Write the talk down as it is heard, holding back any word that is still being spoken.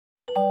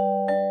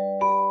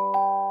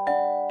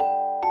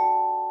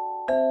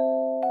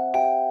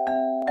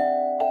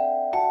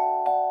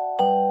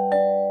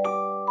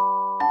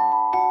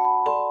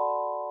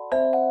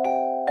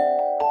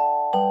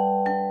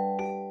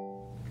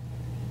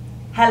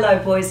Hello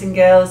boys and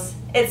girls,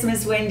 it's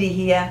Miss Wendy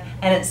here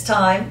and it's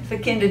time for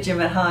Kinder Gym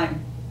at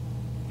Home.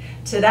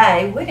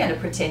 Today we're going to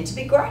pretend to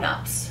be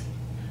grown-ups.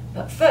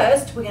 But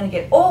first we're going to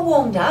get all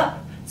warmed up,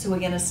 so we're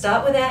going to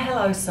start with our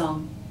hello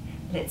song.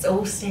 Let's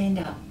all stand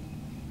up.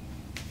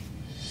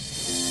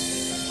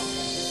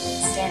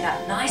 Stand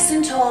up nice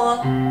and tall,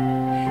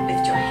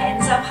 lift your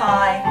hands up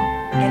high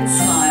and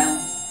smile.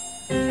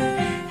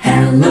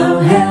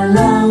 Hello,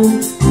 hello,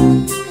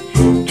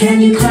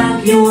 can you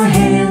clap your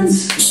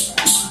hands?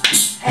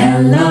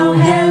 Hello,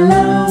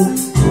 hello,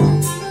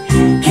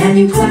 can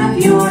you clap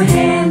your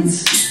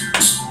hands?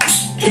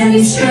 Can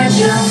you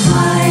stretch up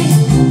high?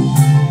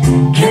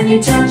 Can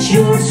you touch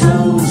your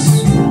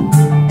toes?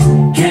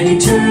 Can you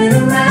turn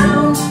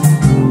around?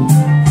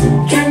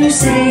 Can you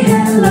say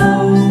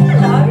hello?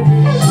 Hello,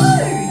 hello.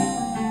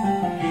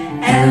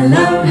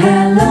 Hello,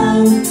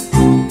 hello,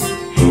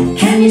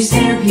 can you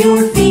stamp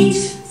your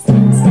feet?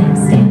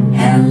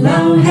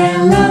 Hello,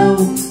 hello,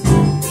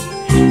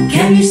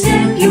 can you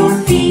stamp your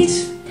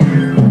feet?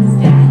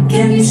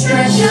 Can you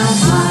stretch up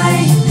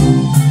high?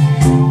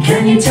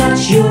 Can you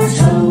touch your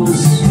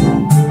toes?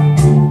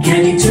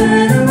 Can you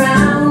turn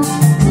around?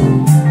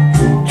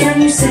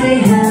 Can you say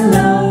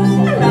hello?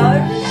 Hello,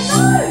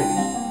 hello.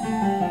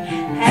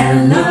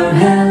 Hello,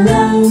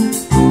 hello,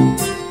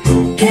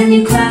 can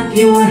you clap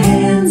your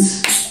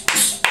hands?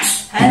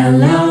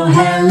 Hello,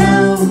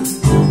 hello,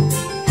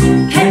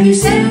 can you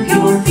stamp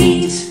your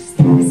feet?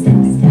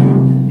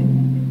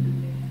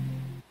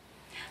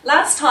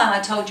 Last time I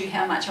told you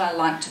how much I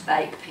like to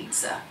bake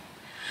pizza.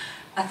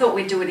 I thought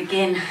we'd do it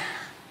again.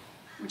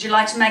 Would you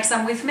like to make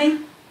some with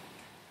me?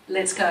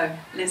 Let's go.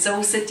 Let's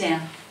all sit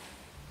down.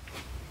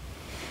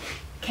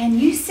 Can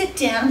you sit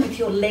down with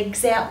your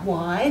legs out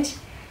wide?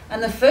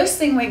 And the first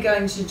thing we're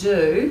going to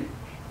do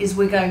is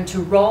we're going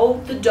to roll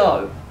the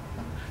dough.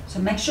 So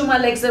make sure my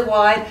legs are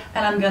wide,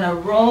 and I'm going to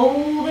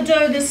roll the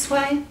dough this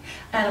way,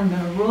 and I'm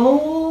going to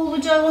roll the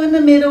dough in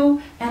the middle,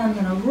 and I'm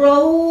going to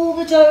roll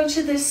the dough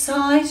to this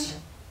side.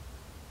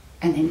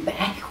 And then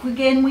back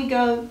again we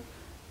go.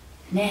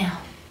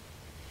 Now,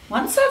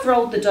 once I've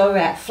rolled the dough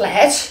out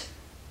flat,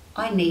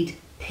 I need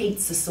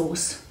pizza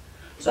sauce.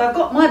 So I've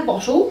got my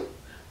bottle.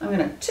 I'm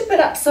going to tip it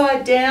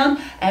upside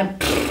down and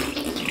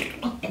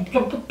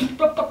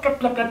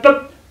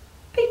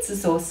pizza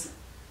sauce.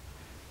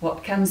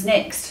 What comes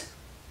next?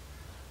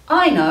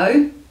 I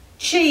know,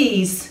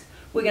 cheese.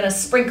 We're going to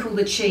sprinkle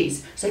the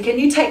cheese. So can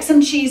you take some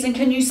cheese and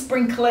can you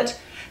sprinkle it?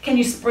 Can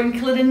you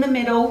sprinkle it in the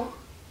middle?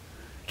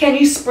 Can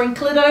you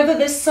sprinkle it over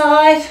this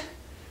side?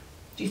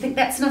 Do you think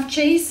that's enough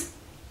cheese?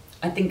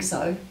 I think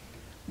so.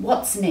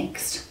 What's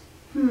next?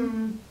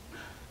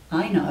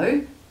 I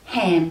know,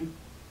 ham.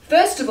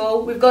 First of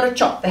all, we've got to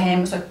chop the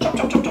ham. So chop,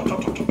 chop, chop, chop,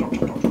 chop, chop, chop,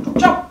 chop, chop,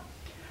 chop.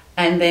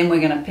 And then we're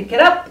going to pick it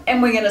up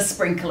and we're going to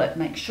sprinkle it.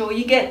 Make sure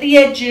you get the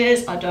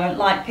edges. I don't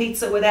like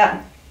pizza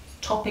without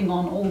topping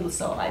on all the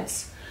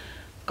sides.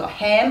 I've got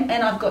ham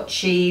and I've got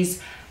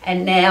cheese.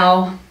 And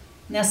now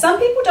some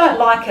people don't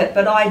like it,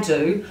 but I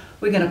do.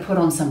 We're going to put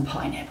on some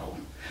pineapple.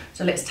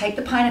 So let's take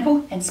the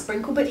pineapple and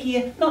sprinkle, but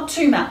here, not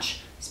too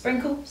much.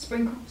 Sprinkle,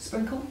 sprinkle,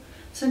 sprinkle.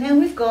 So now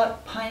we've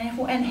got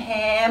pineapple and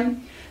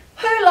ham.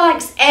 Who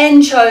likes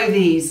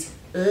anchovies?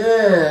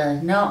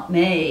 Ugh, not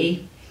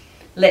me.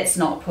 Let's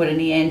not put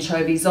any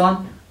anchovies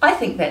on. I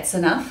think that's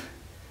enough.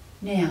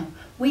 Now,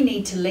 we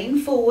need to lean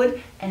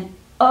forward and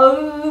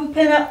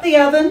open up the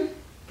oven.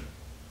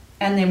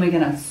 And then we're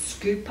going to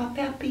scoop up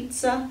our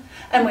pizza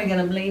and we're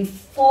going to lean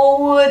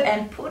forward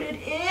and put it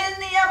in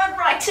the oven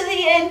right to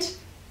the end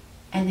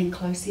and then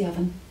close the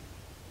oven.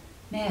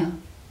 Now,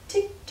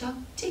 tick-tock,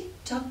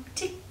 tick-tock,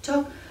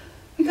 tick-tock.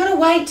 We've got to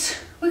wait.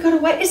 We've got to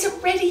wait. Is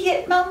it ready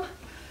yet, Mum?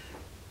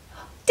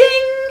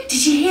 Ding!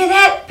 Did you hear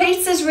that?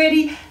 Pizza's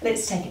ready.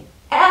 Let's take it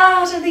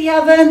out of the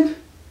oven.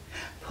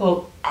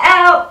 Pull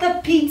out the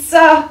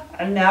pizza.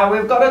 And now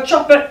we've got to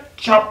chop it.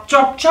 Chop,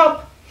 chop,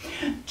 chop.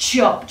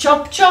 Chop,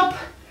 chop, chop.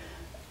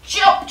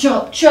 Chop,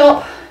 chop,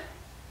 chop.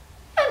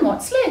 And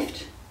what's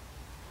left?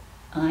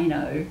 I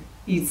know.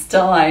 It's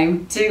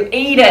time to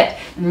eat it.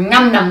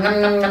 Nom, nom, nom,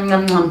 nom, nom,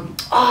 nom, nom.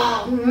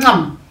 Oh,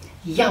 nom.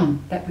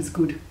 Yum. That was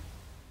good.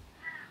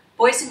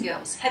 Boys and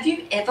girls, have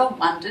you ever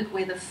wondered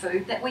where the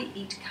food that we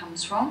eat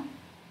comes from?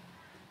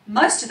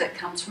 Most of it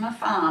comes from a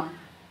farm.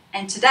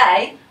 And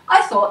today,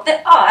 I thought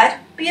that I'd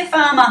be a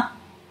farmer.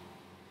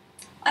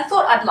 I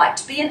thought I'd like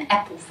to be an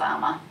apple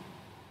farmer.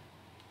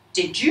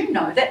 Did you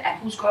know that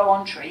apples grow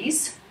on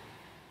trees?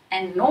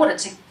 And in order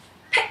to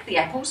pick the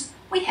apples,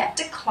 we have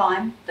to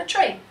climb the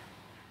tree.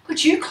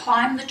 Could you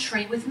climb the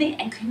tree with me?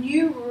 And can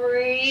you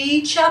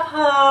reach up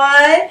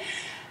high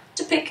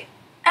to pick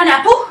an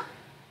apple?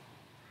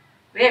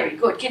 Very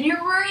good. Can you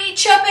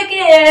reach up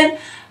again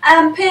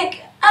and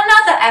pick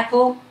another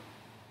apple?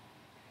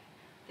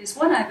 There's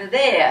one over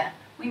there.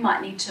 We might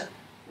need to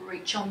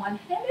reach on one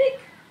leg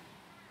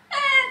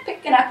and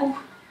pick an apple.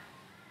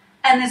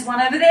 And there's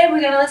one over there. We're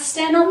going to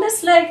stand on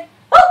this leg.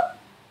 Oh,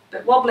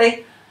 bit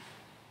wobbly.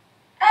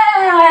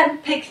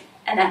 And pick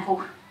an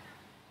apple.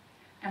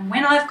 And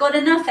when I've got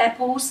enough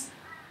apples,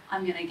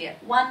 I'm going to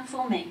get one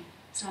for me.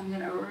 So I'm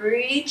going to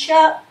reach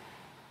up,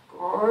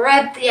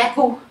 grab the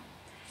apple,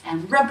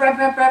 and rub, rub,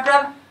 rub, rub,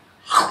 rub.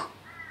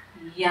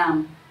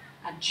 Yum,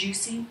 a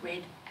juicy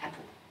red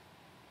apple.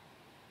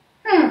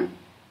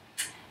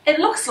 It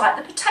looks like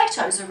the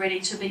potatoes are ready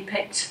to be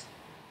picked.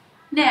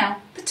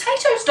 Now,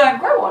 potatoes don't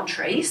grow on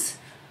trees.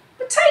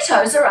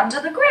 Potatoes are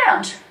under the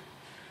ground.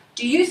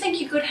 Do you think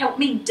you could help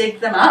me dig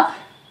them up?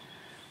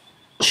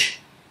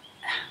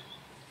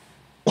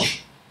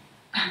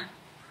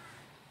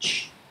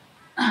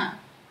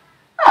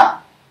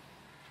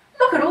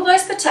 Look at all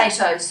those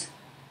potatoes.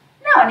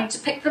 Now I need to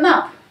pick them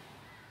up.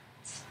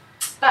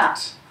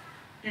 But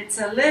it's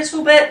a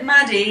little bit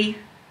muddy,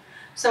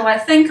 so I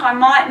think I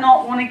might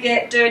not want to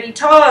get dirty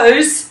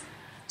toes.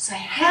 So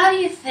how do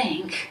you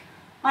think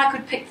I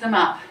could pick them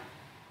up?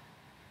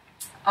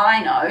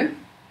 I know.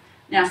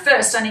 Now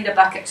first I need a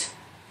bucket.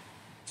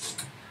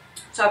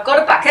 So I've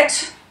got a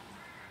bucket,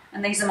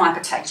 and these are my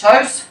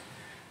potatoes.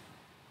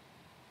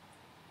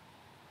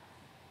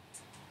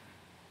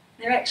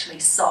 They're actually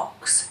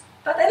socks,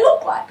 but they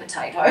look like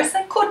potatoes.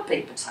 They could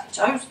be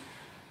potatoes.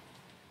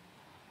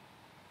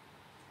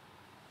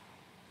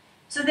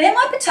 So they're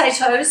my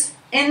potatoes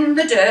in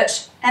the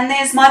dirt, and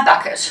there's my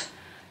bucket.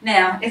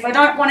 Now, if I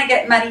don't want to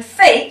get muddy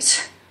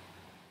feet,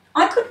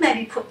 I could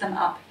maybe put them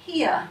up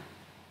here.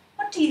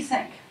 What do you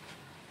think?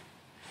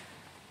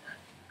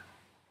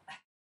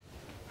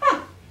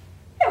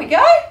 There we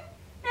go.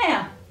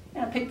 Now, I'm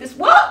going to pick this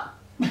one.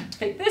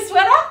 Pick this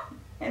one up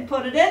and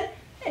put it in.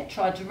 It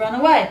tried to run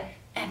away.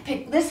 And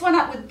pick this one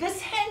up with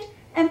this hand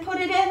and put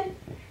it in.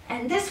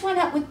 And this one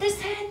up with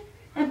this hand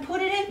and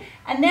put it in.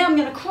 And now I'm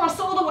going to cross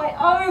all the way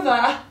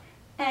over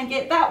and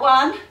get that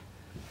one. And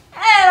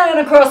I'm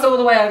going to cross all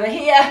the way over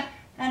here.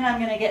 And I'm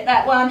going to get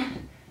that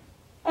one.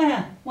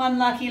 One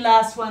lucky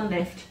last one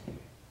left.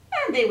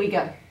 And there we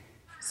go.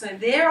 So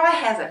there I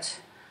have it.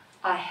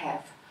 I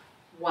have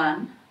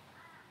 1,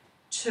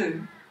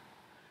 2,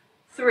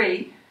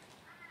 3,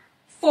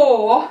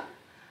 4,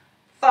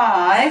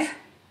 5,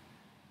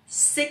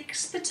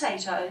 6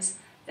 potatoes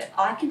that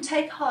I can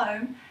take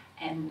home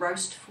and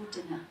roast for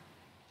dinner.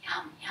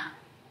 Yum, yum.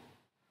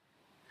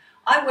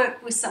 I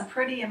work with some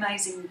pretty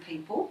amazing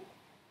people,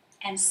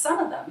 and some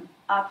of them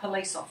are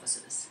police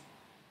officers.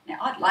 Now,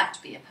 I'd like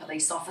to be a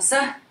police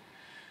officer.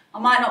 I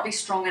might not be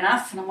strong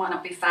enough, and I might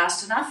not be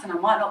fast enough, and I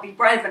might not be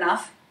brave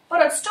enough,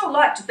 but I'd still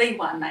like to be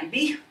one,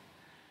 maybe.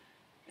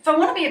 If I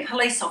want to be a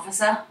police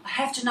officer, I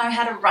have to know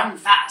how to run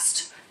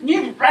fast. And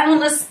you run on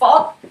the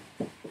spot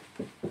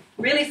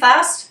really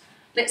fast.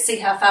 Let's see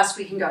how fast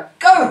we can go.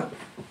 Go!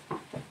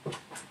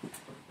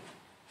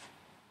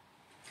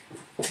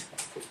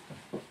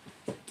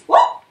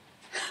 What?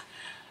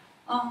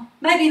 Oh,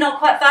 maybe not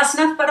quite fast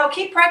enough, but I'll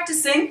keep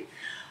practicing.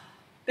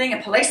 Being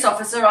a police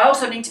officer, I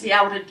also need to be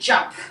able to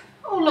jump.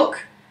 Oh,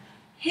 look.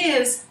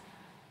 Here's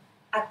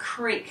a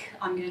creek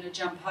I'm going to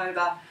jump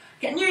over.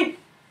 Can you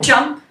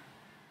jump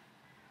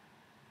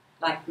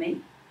like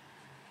me?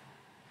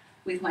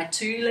 With my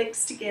 2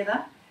 legs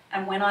together.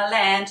 And when I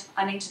land,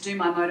 I need to do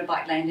my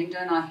motorbike landing,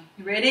 don't I?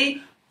 You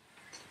ready?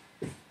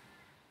 That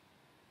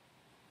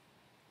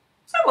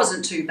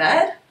wasn't too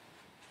bad.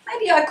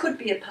 Maybe I could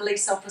be a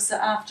police officer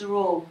after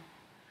all.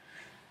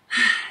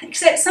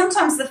 Except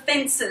sometimes the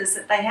fences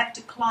that they have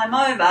to climb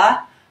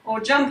over or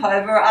jump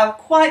over are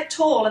quite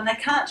tall, and they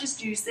can't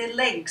just use their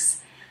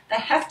legs. They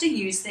have to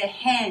use their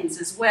hands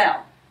as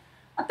well.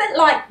 A bit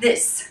like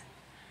this.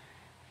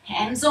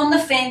 Hands on the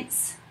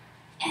fence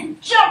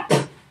and jump.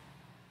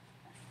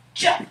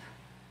 Jump.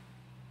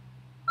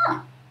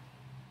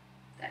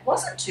 That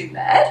wasn't too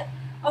bad.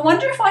 I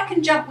wonder if I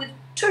can jump with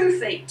 2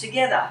 feet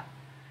together.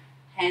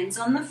 Hands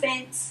on the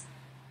fence.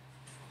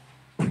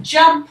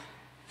 Jump.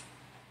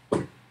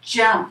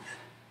 Jump.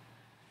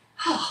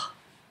 Oh,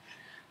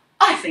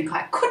 I think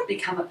I could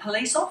become a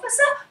police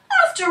officer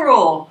after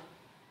all.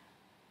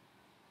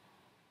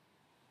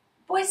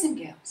 Boys and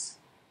girls,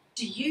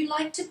 do you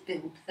like to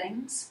build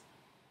things?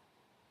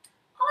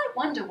 I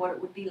wonder what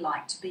it would be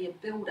like to be a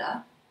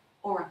builder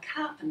or a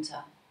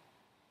carpenter.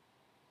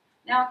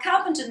 Now, a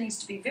carpenter needs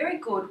to be very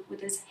good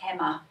with his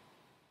hammer.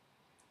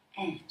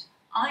 And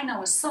I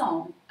know a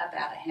song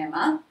about a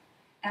hammer,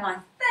 and I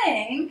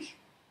think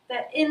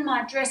that in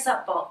my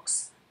dress-up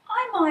box,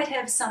 I might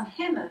have some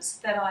hammers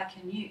that I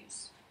can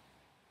use.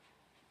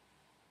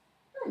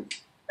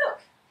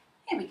 Look,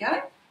 here we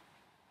go.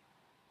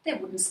 They're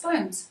wooden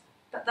spoons,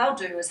 but they'll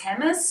do as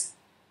hammers.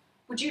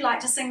 Would you like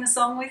to sing the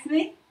song with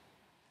me?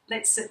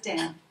 Let's sit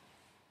down.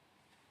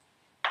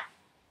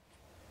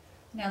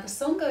 Now the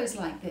song goes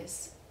like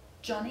this.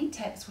 Johnny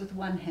taps with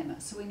 1 hammer,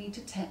 so we need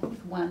to tap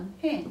with 1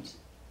 hand.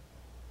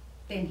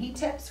 Then he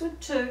taps with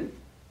 2,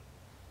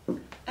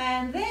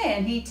 and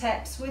then he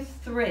taps with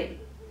 3.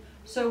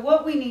 So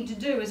what we need to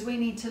do is we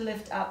need to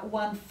lift up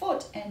 1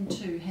 foot and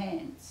 2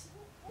 hands.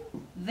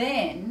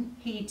 Then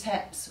he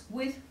taps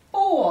with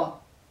 4.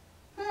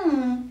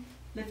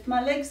 Lift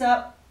my legs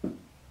up.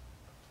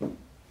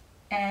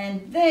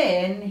 And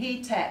then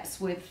he taps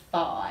with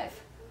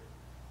 5.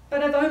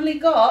 But I've only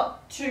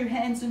got 2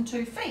 hands and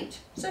 2 feet.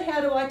 So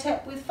how do I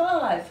tap with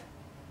 5?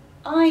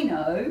 I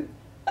know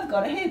I've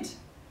got a hit.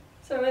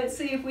 So let's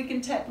see if we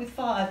can tap with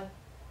 5.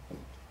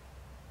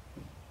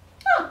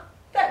 Ah,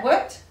 that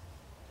worked.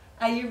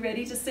 Are you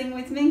ready to sing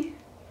with me?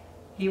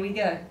 Here we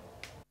go.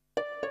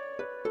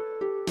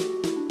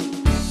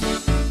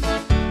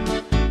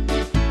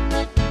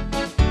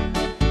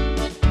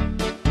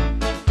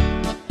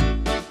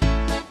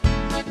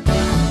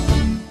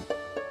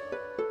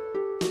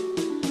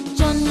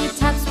 Johnny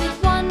taps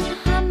with one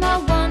hammer,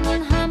 one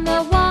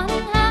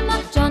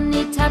hammer.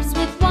 Johnny taps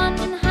with one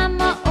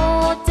hammer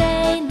all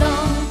day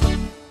long.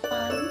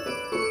 1,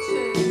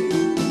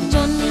 2.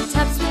 Johnny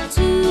taps with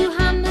two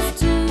hammers,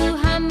 two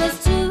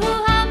hammers, two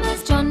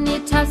hammers. Johnny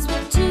taps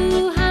with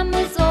two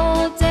hammers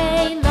all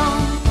day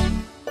long.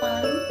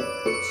 1,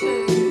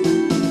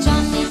 2.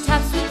 Johnny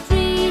taps with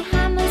three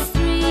hammers,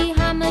 three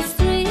hammers,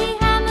 three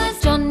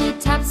hammers. Johnny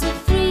taps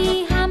with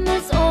three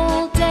hammers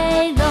all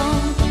day long.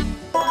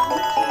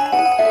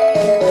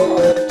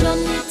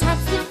 Johnny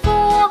taps with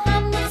four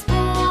hammers,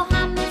 four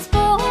hammers,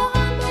 four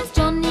hammers.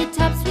 Johnny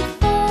taps with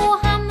four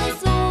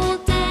hammers all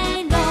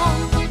day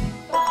long.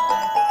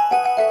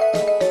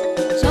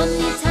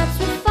 Johnny taps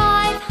with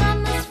five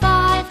hammers,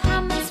 five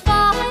hammers,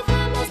 five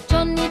hammers.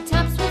 Johnny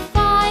taps with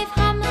five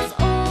hammers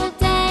all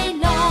day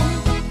long.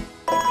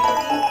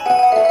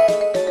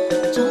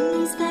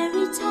 Johnny's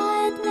very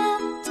tired now,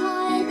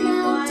 tired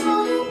now,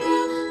 tired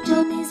now.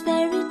 Johnny's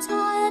very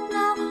tired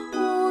now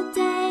all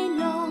day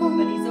long.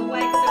 But he's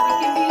awake so we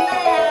can be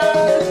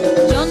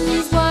loud.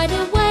 Johnny's wide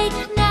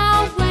awake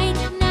now,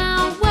 wake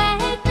now,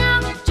 wake now.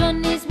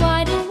 Johnny's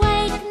wide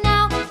awake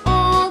now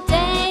all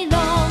day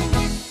long.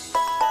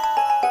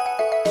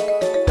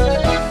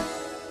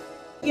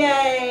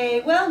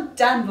 Yay! Well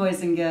done,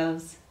 boys and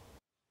girls.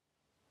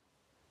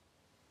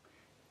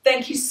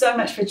 Thank you so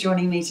much for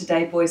joining me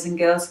today, boys and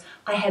girls.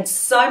 I had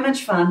so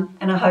much fun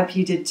and I hope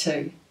you did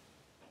too.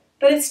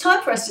 But it's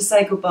time for us to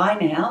say goodbye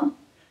now.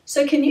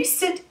 So can you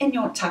sit in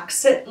your tuck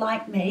sit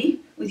like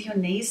me with your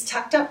knees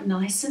tucked up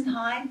nice and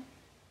high?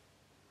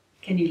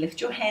 Can you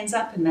lift your hands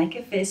up and make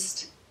a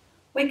fist?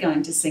 We're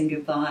going to sing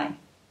goodbye.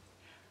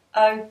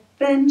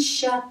 Open,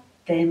 shut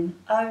them,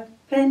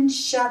 open,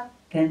 shut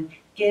them.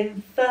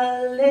 Give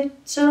a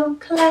little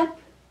clap.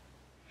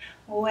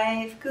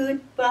 Wave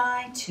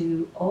goodbye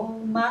to all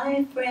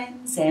my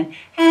friends and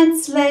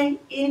hands lay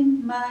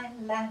in my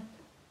lap.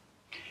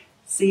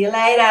 See you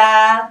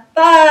later.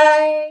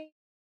 Bye.